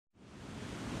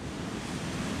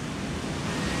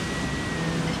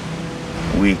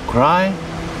We cry,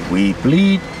 we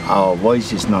bleed, our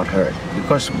voice is not heard.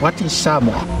 Because what is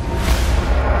Samoa?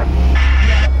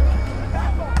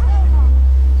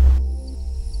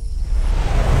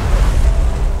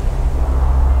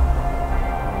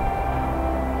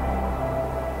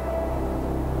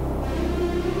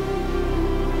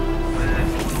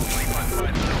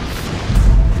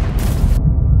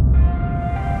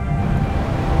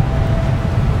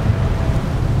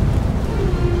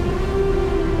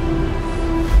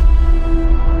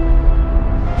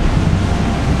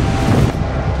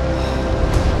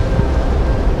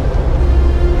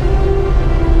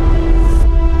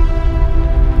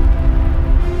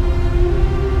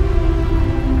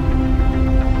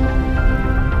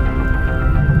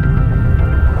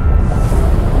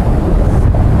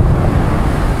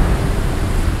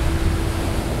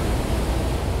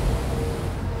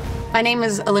 My name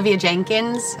is Olivia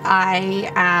Jenkins.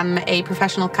 I am a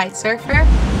professional kite surfer.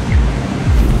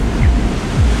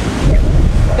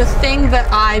 The thing that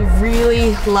I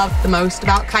really love the most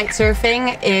about kite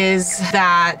surfing is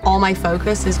that all my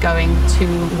focus is going to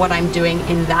what I'm doing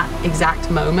in that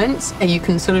exact moment. And you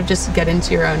can sort of just get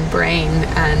into your own brain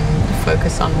and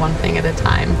focus on one thing at a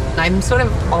time. I'm sort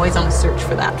of always on a search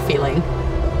for that feeling.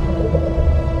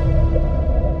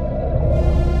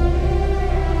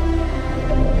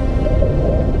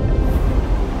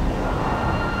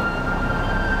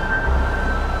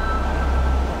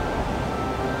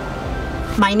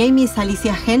 My name is Alicia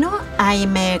Ageno.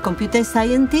 I'm a computer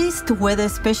scientist, weather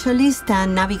specialist,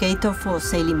 and navigator for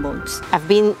sailing boats. I've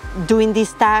been doing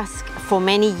this task for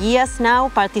many years now,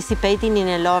 participating in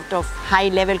a lot of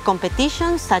high-level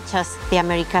competitions, such as the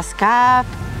America's Cup.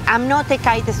 I'm not a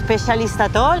kite specialist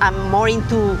at all. I'm more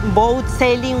into boat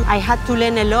sailing. I had to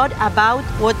learn a lot about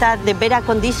what are the better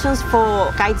conditions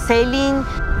for kite sailing.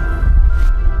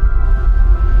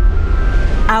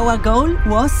 Our goal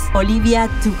was Olivia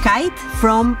to kite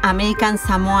from American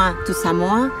Samoa to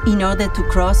Samoa in order to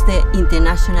cross the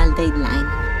international date line.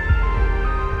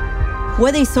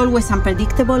 Weather is always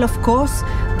unpredictable, of course,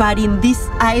 but in these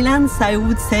islands, I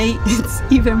would say it's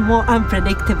even more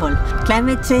unpredictable.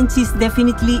 Climate change is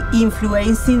definitely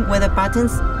influencing weather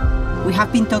patterns. We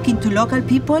have been talking to local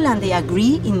people and they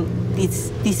agree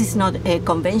this is not a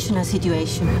conventional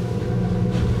situation.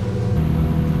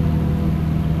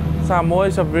 Samoa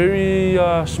is a very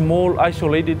small,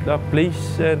 isolated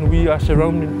place, and we are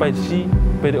surrounded by the sea,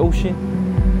 by the ocean.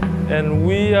 And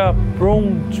we are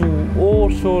prone to all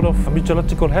sorts of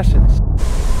meteorological hazards.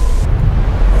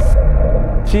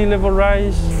 Sea level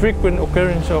rise, frequent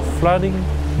occurrence of flooding,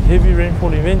 heavy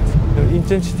rainfall events, the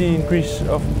intensity increase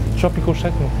of tropical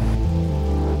cyclone.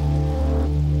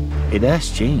 It has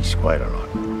changed quite a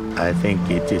lot. I think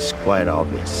it is quite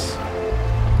obvious.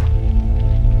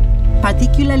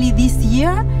 Particularly this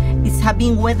year, it's have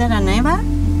been wetter than ever,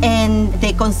 and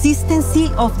the consistency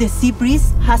of the sea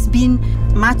breeze has been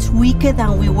much weaker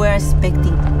than we were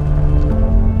expecting.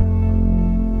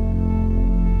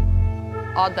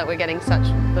 Odd that we're getting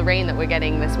the rain that we're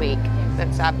getting this week.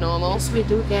 That's abnormal. Yes, we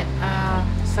do get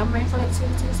some rainfall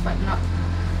activities, but not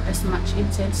as much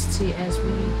intensity as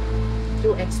we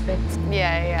do expect.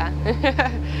 Yeah.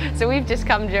 So we've just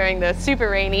come during the super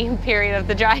rainy period of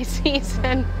the dry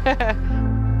season.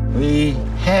 We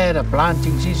had a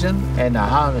planting season and a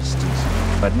harvest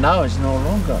season, but now it's no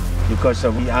longer because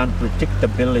of the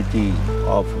unpredictability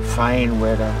of fine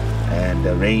weather and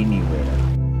the rainy weather.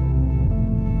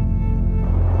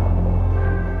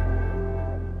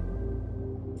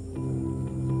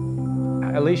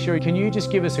 Alicia, can you just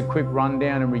give us a quick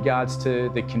rundown in regards to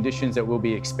the conditions that we'll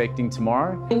be expecting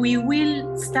tomorrow? We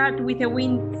will start with a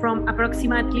wind from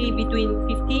approximately between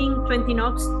 15-20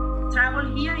 knots.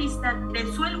 Trouble here is that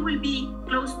the swell will be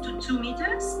close to 2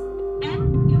 meters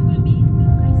and it will be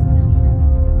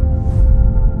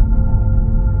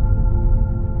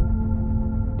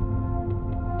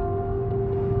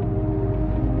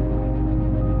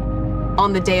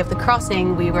On the day of the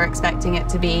crossing, we were expecting it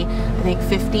to be, I think,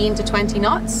 15 to 20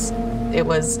 knots. It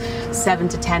was 7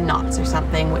 to 10 knots or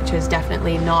something, which is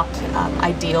definitely not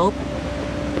ideal.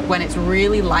 When it's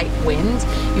really light wind,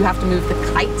 you have to move the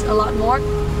kite a lot more.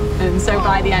 And so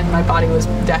by the end, my body was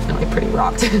definitely pretty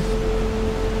rocked. It's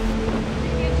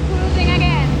cruising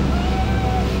again.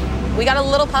 We got a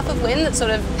little puff of wind that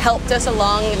sort of helped us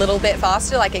along a little bit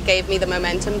faster, like it gave me the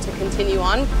momentum to continue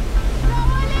on.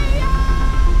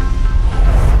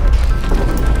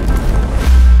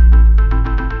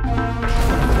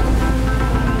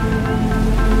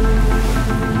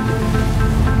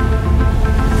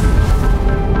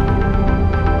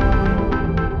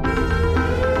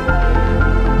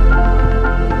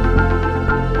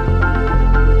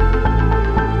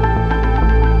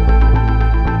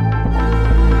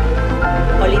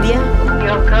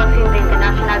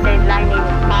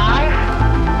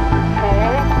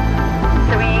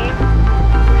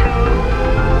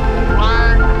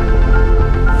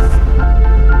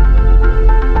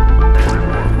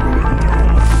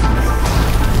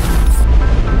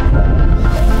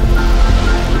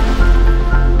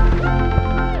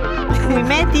 we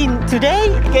met in today,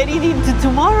 getting into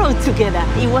tomorrow together.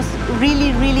 It was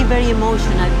really, really very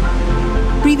emotional.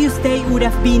 Previous day would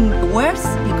have been worse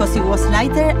because it was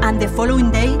lighter, and the following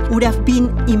day would have been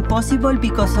impossible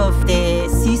because of the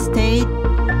sea state.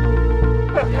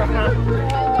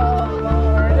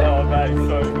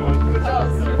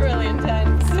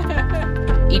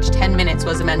 Each 10 minutes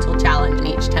was a mental challenge, and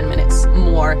each 10 minutes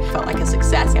more felt like a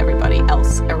success. Everybody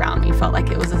else around me felt like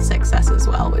it was a success as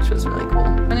well, which was really cool.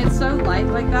 When it's so light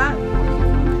like that,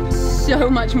 so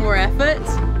much more effort.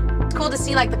 It's cool to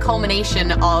see like the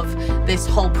culmination of this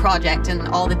whole project and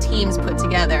all the teams put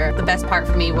together. The best part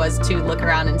for me was to look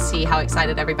around and see how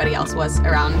excited everybody else was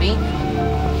around me.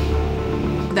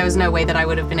 There was no way that I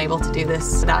would have been able to do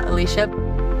this without Alicia.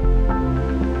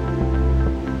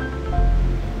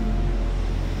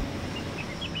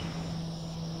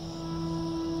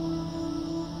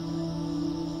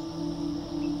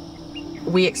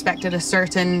 We expected a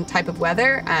certain type of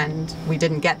weather and we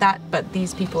didn't get that, but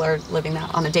these people are living that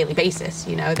on a daily basis.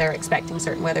 You know, they're expecting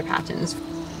certain weather patterns.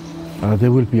 There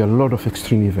will be a lot of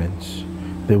extreme events.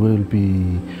 There will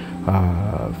be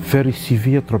very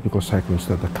severe tropical cyclones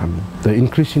that are coming. The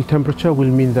increase in temperature will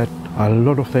mean that a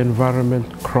lot of the environment,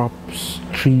 crops,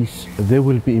 trees, they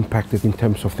will be impacted in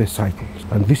terms of their cycles.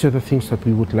 And these are the things that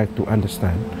we would like to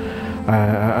understand.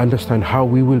 Understand how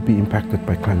we will be impacted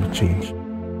by climate change.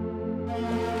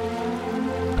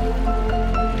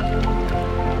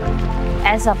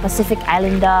 As a Pacific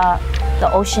Islander,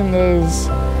 the ocean is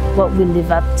what we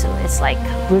live up to. It's like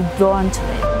we're drawn to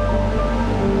it.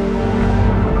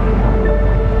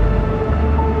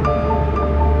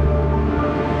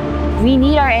 We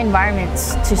need our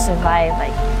environments to survive.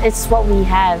 Like, it's what we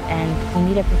have, and we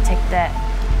need to protect that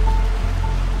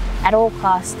at all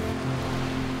costs.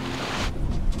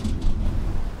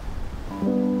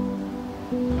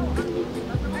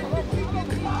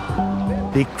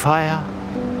 Big fire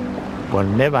will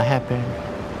never happen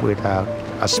without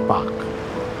a spark.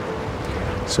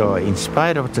 So in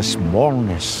spite of the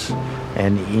smallness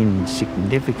and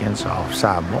insignificance of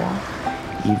Samoa,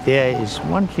 if there is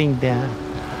one thing there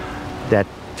that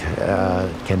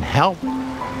can help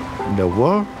the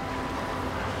world,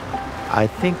 I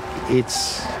think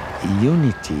it's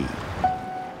unity.